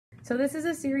So this is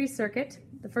a series circuit.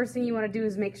 The first thing you want to do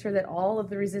is make sure that all of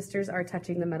the resistors are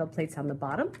touching the metal plates on the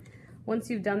bottom. Once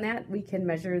you've done that, we can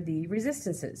measure the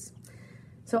resistances.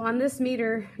 So on this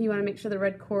meter, you want to make sure the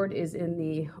red cord is in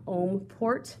the ohm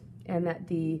port and that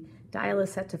the dial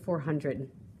is set to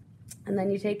 400. And then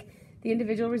you take the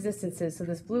individual resistances. So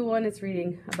this blue one, it's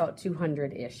reading about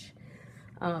 200-ish.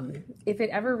 If it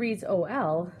ever reads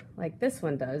OL, like this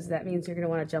one does, that means you're going to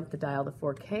want to jump the dial to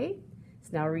 4K.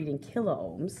 It's now reading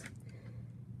kilo ohms.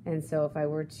 And so if I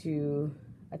were to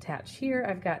attach here,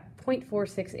 I've got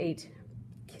 0.468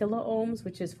 kilo ohms,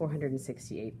 which is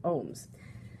 468 ohms.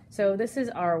 So this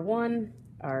is R1,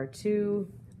 R2,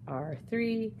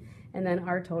 R3, and then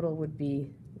our total would be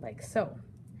like so.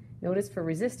 Notice for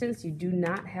resistance, you do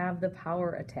not have the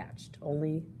power attached,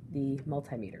 only the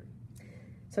multimeter.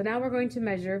 So now we're going to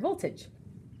measure voltage.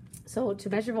 So to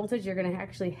measure voltage, you're going to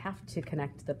actually have to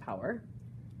connect the power.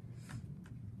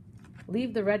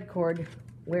 Leave the red cord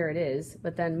where it is,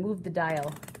 but then move the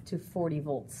dial to 40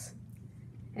 volts.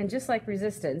 And just like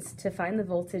resistance, to find the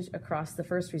voltage across the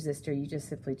first resistor, you just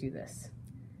simply do this.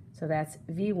 So that's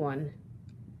V1,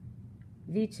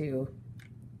 V2,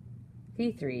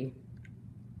 V3,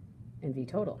 and V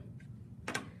total.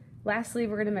 Lastly,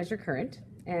 we're going to measure current,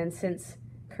 and since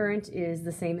current is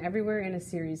the same everywhere in a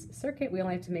series circuit, we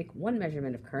only have to make one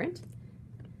measurement of current.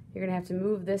 You're going to have to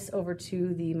move this over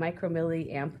to the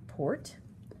micromilliamp port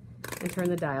and turn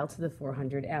the dial to the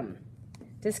 400 M.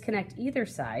 Disconnect either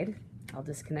side. I'll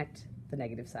disconnect the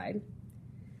negative side,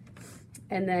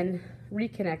 and then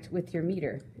reconnect with your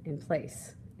meter in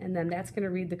place. And then that's going to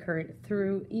read the current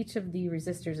through each of the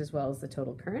resistors as well as the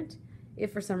total current.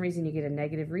 If for some reason you get a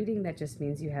negative reading, that just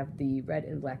means you have the red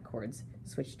and black cords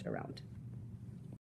switched around.